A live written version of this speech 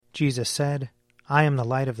Jesus said, I am the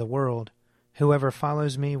light of the world. Whoever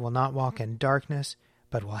follows me will not walk in darkness,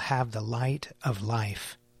 but will have the light of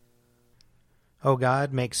life. O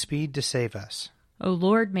God, make speed to save us. O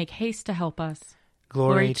Lord, make haste to help us.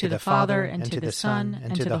 Glory to the Father, and to the Son,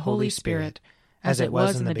 and to the Holy Spirit, as it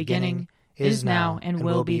was in the beginning, is now, and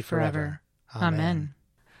will be forever. Amen.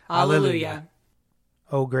 Alleluia.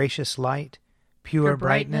 O gracious light, pure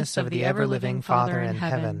brightness of the ever-living Father in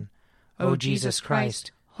heaven, O Jesus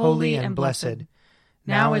Christ, holy and blessed,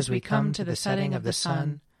 now as we come to the setting of the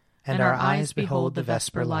sun, and our eyes behold the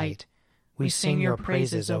vesper light, we sing your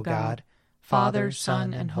praises, O God, Father,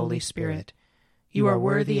 Son, and Holy Spirit. You are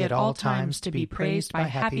worthy at all times to be praised by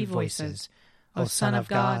happy voices, O Son of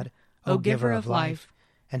God, O Giver of life,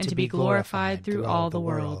 and to be glorified through all the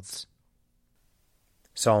worlds.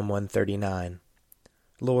 Psalm 139.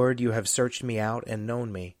 Lord, you have searched me out and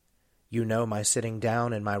known me. You know my sitting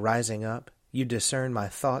down and my rising up. You discern my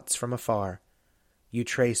thoughts from afar. You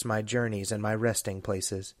trace my journeys and my resting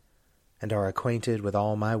places, and are acquainted with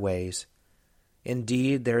all my ways.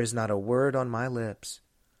 Indeed, there is not a word on my lips,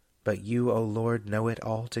 but you, O Lord, know it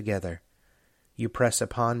altogether. You press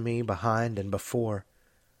upon me behind and before,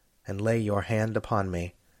 and lay your hand upon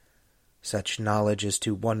me. Such knowledge is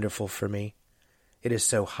too wonderful for me. It is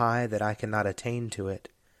so high that I cannot attain to it.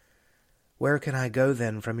 Where can I go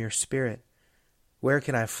then from your Spirit? Where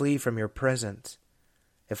can I flee from your presence?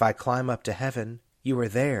 If I climb up to heaven, you are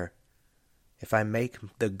there. If I make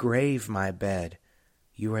the grave my bed,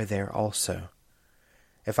 you are there also.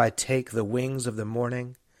 If I take the wings of the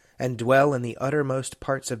morning, and dwell in the uttermost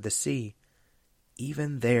parts of the sea,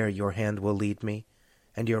 even there your hand will lead me,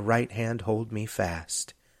 and your right hand hold me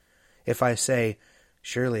fast. If I say,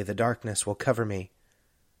 surely the darkness will cover me,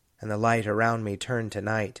 and the light around me turn to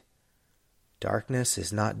night, darkness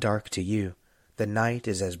is not dark to you. The night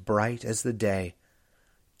is as bright as the day.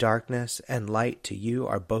 Darkness and light to you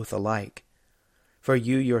are both alike. For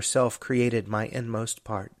you yourself created my inmost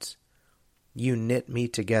parts. You knit me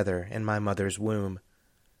together in my mother's womb.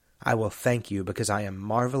 I will thank you because I am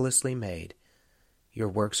marvelously made. Your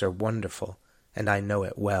works are wonderful, and I know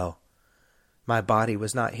it well. My body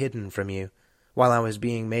was not hidden from you, while I was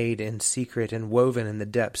being made in secret and woven in the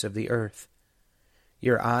depths of the earth.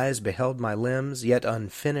 Your eyes beheld my limbs, yet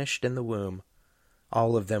unfinished in the womb.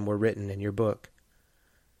 All of them were written in your book.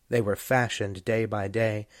 They were fashioned day by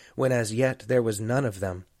day, when as yet there was none of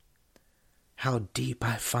them. How deep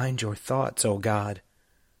I find your thoughts, O God!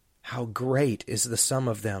 How great is the sum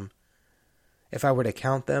of them! If I were to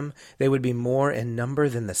count them, they would be more in number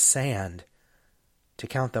than the sand. To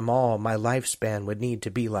count them all, my lifespan would need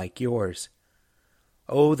to be like yours.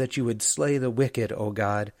 Oh, that you would slay the wicked, O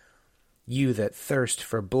God! You that thirst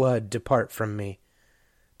for blood, depart from me.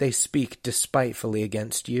 They speak despitefully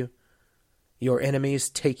against you. Your enemies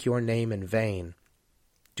take your name in vain.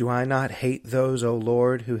 Do I not hate those, O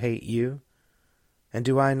Lord, who hate you? And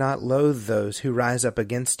do I not loathe those who rise up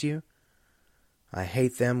against you? I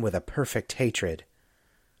hate them with a perfect hatred.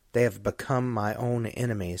 They have become my own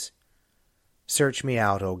enemies. Search me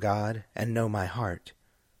out, O God, and know my heart.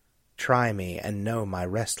 Try me and know my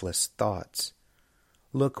restless thoughts.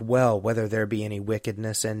 Look well whether there be any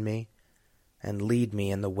wickedness in me, and lead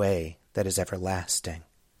me in the way that is everlasting.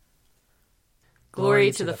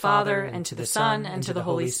 Glory to the Father, and to the Son, and to the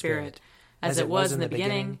Holy Spirit, as it was in the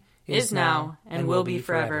beginning, is now, and will be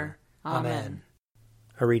forever. Amen.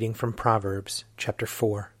 A reading from Proverbs, chapter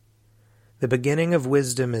 4. The beginning of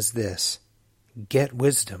wisdom is this: get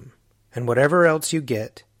wisdom, and whatever else you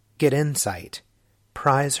get insight.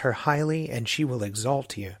 Prize her highly, and she will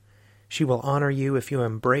exalt you. She will honor you if you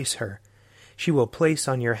embrace her. She will place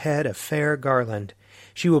on your head a fair garland.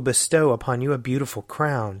 She will bestow upon you a beautiful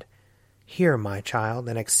crown. Hear, my child,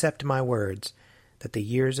 and accept my words, that the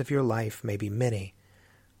years of your life may be many.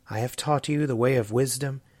 I have taught you the way of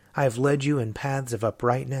wisdom. I have led you in paths of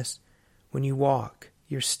uprightness. When you walk,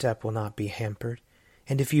 your step will not be hampered,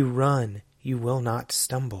 and if you run, you will not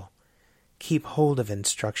stumble. Keep hold of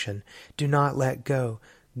instruction. Do not let go.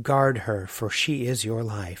 Guard her, for she is your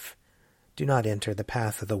life. Do not enter the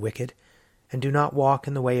path of the wicked, and do not walk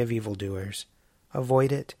in the way of evildoers.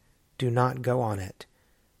 Avoid it. Do not go on it.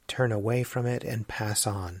 Turn away from it and pass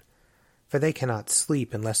on. For they cannot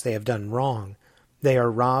sleep unless they have done wrong. They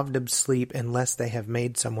are robbed of sleep unless they have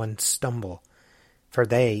made someone stumble. For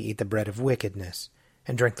they eat the bread of wickedness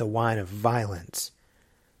and drink the wine of violence.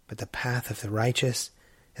 But the path of the righteous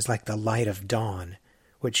is like the light of dawn,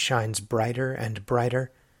 which shines brighter and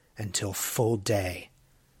brighter until full day.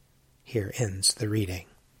 Here ends the reading.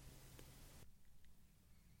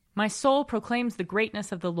 My soul proclaims the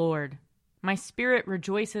greatness of the Lord. My spirit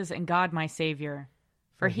rejoices in God my Savior.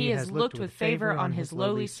 for he has looked with favor on his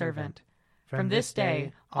lowly servant. From this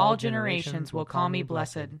day all generations will call me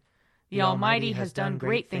blessed. The Almighty has done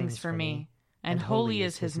great things for me, and holy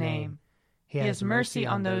is his name. He has mercy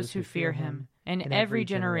on those who fear him, in every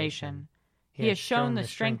generation. He has shown the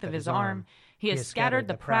strength of his arm. He has scattered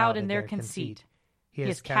the proud in their conceit. He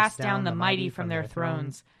has cast down the mighty from their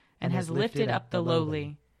thrones, and has lifted up the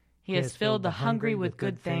lowly. He has filled the hungry with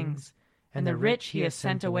good things, and the rich he has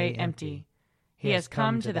sent away empty. He has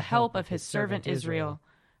come to the help of his servant Israel,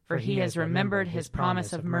 for he has remembered his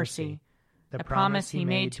promise of mercy, the promise he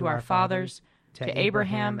made to our fathers, to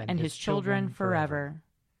Abraham and his children forever.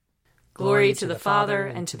 Glory to the Father,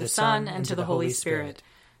 and to the Son, and to the Holy Spirit,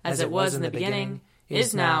 as it was in the beginning,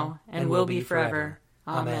 is now, and will be forever.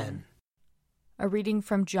 Amen. A reading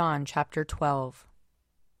from John chapter 12.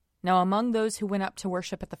 Now among those who went up to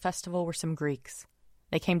worship at the festival were some Greeks.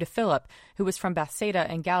 They came to Philip, who was from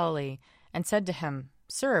Bethsaida in Galilee, and said to him,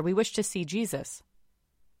 Sir, we wish to see Jesus.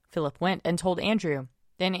 Philip went and told Andrew.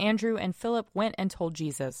 Then Andrew and Philip went and told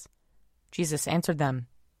Jesus. Jesus answered them,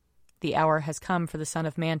 The hour has come for the Son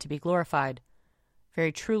of Man to be glorified.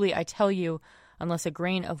 Very truly I tell you, unless a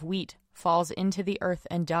grain of wheat falls into the earth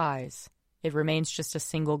and dies, it remains just a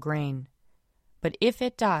single grain. But if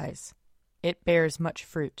it dies, it bears much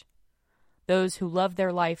fruit. Those who love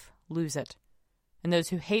their life lose it, and those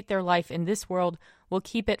who hate their life in this world will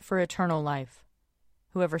keep it for eternal life.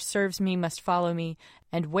 Whoever serves me must follow me,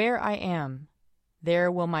 and where I am,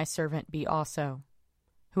 there will my servant be also.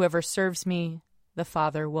 Whoever serves me, the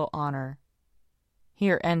Father will honor.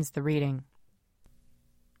 Here ends the reading.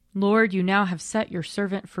 Lord, you now have set your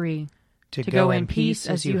servant free, to go in peace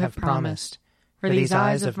as you have promised. For these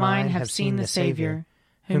eyes of mine have seen the Savior,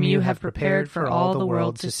 whom you have prepared for all the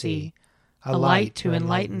world to see, a light to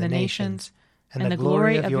enlighten the nations, and the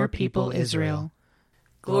glory of your people Israel.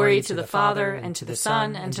 Glory to the Father, and to the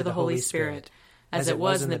Son, and to the Holy Spirit, as it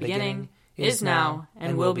was in the beginning, is now,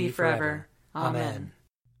 and will be forever. Amen.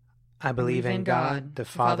 I believe in God, the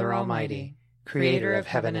Father Almighty, creator of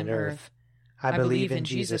heaven and earth. I believe in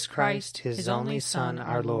Jesus Christ, his only Son,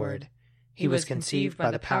 our Lord. He was conceived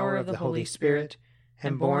by the power of the Holy Spirit,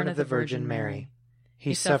 and born of the Virgin Mary.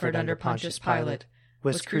 He suffered under Pontius Pilate,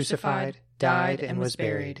 was crucified, died, and was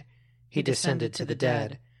buried. He descended to the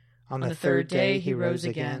dead. On the third day he rose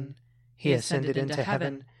again. He ascended into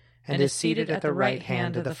heaven, and is seated at the right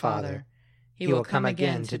hand of the Father. He will come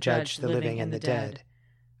again to judge the living and the dead.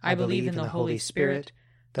 I believe in the Holy Spirit,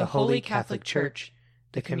 the Holy Catholic Church,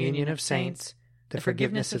 the communion of saints, the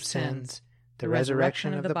forgiveness of sins, the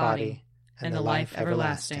resurrection of the body, and the life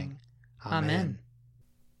everlasting. Amen.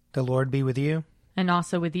 The Lord be with you. and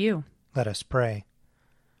also with you. Let us pray.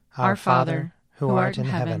 Our Father, who art in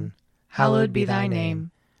heaven, hallowed be thy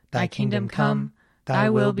name. Thy kingdom come, thy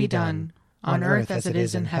will be done, on earth as it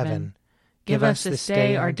is in heaven. Give us this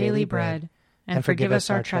day our daily bread, and forgive us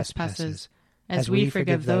our trespasses, as we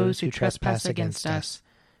forgive those who trespass against us.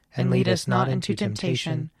 And lead us not into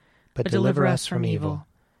temptation, but deliver us from evil.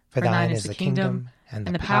 For thine is the kingdom, and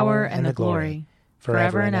the power, and the glory,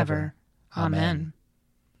 forever and ever. Amen.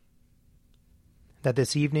 That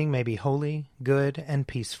this evening may be holy, good, and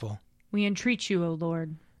peaceful. We entreat you, O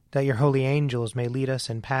Lord. That your holy angels may lead us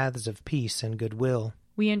in paths of peace and goodwill.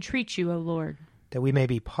 We entreat you, O Lord. That we may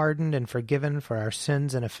be pardoned and forgiven for our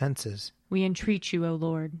sins and offenses. We entreat you, O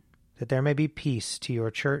Lord. That there may be peace to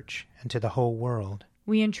your church and to the whole world.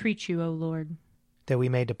 We entreat you, O Lord. That we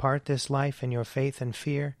may depart this life in your faith and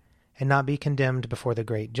fear, and not be condemned before the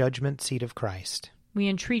great judgment seat of Christ. We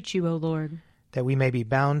entreat you, O Lord. That we may be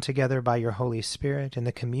bound together by your Holy Spirit in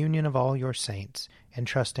the communion of all your saints,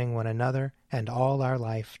 entrusting one another and all our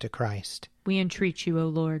life to Christ. We entreat you, O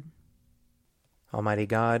Lord. Almighty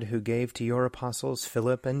God, who gave to your apostles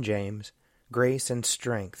Philip and James grace and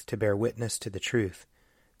strength to bear witness to the truth,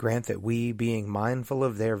 grant that we, being mindful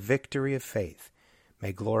of their victory of faith,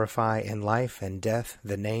 may glorify in life and death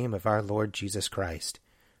the name of our Lord Jesus Christ,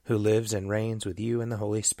 who lives and reigns with you in the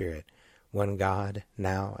Holy Spirit, one God,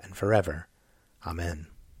 now and forever. Amen.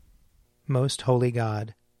 Most holy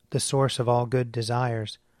God, the source of all good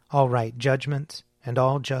desires, all right judgments, and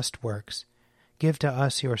all just works, give to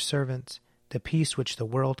us, your servants, the peace which the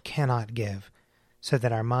world cannot give, so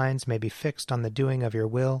that our minds may be fixed on the doing of your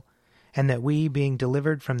will, and that we, being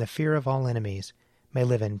delivered from the fear of all enemies, may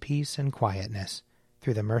live in peace and quietness,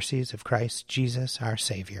 through the mercies of Christ Jesus our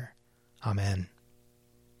Savior. Amen.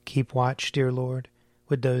 Keep watch, dear Lord,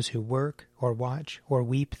 with those who work or watch or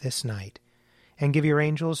weep this night, and give your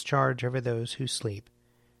angels charge over those who sleep.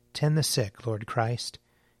 Tend the sick, Lord Christ.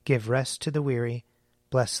 Give rest to the weary.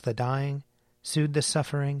 Bless the dying. Soothe the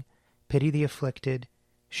suffering. Pity the afflicted.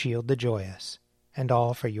 Shield the joyous. and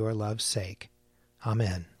all for your love's sake.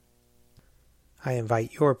 Amen. I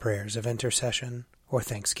invite your prayers of intercession or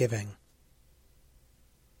thanksgiving.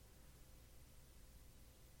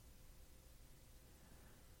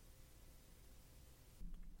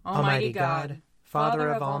 Almighty God, Father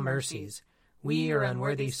of all mercies, we, your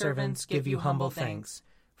unworthy servants, give you humble thanks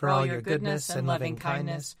for all your goodness and loving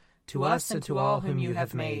kindness to us and to all whom you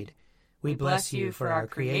have made. We bless you for our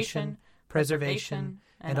creation, preservation,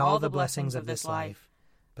 and all the blessings of this life,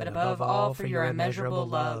 but above all for your immeasurable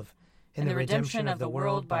love, in the redemption of the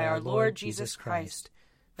world by our Lord Jesus Christ,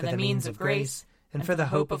 for the means of grace and for the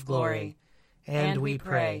hope of glory. And we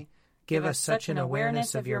pray, give us such an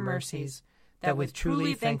awareness of your mercies, that with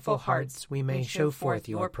truly thankful hearts we may show forth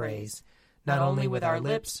your praise, not only with our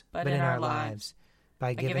lips, but in our lives,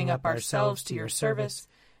 by giving up ourselves to your service,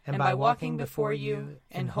 and by walking before you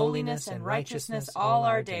in holiness and righteousness all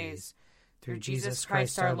our days, through Jesus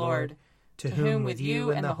Christ our Lord, to whom with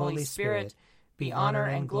you and the Holy Spirit be honor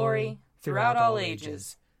and glory throughout all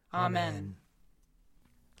ages. Amen.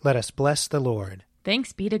 Let us bless the Lord.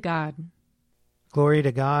 Thanks be to God. Glory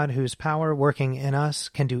to God, whose power working in us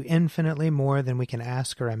can do infinitely more than we can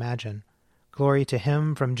ask or imagine. Glory to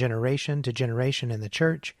him from generation to generation in the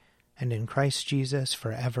Church, and in Christ Jesus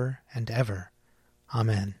forever and ever.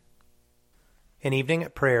 Amen. An Evening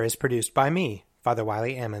at Prayer is produced by me, Father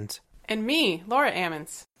Wiley Ammons. And me, Laura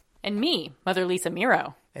Ammons. And me, Mother Lisa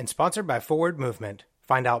Miro. And sponsored by Forward Movement.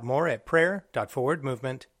 Find out more at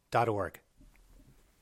prayer.forwardmovement.org.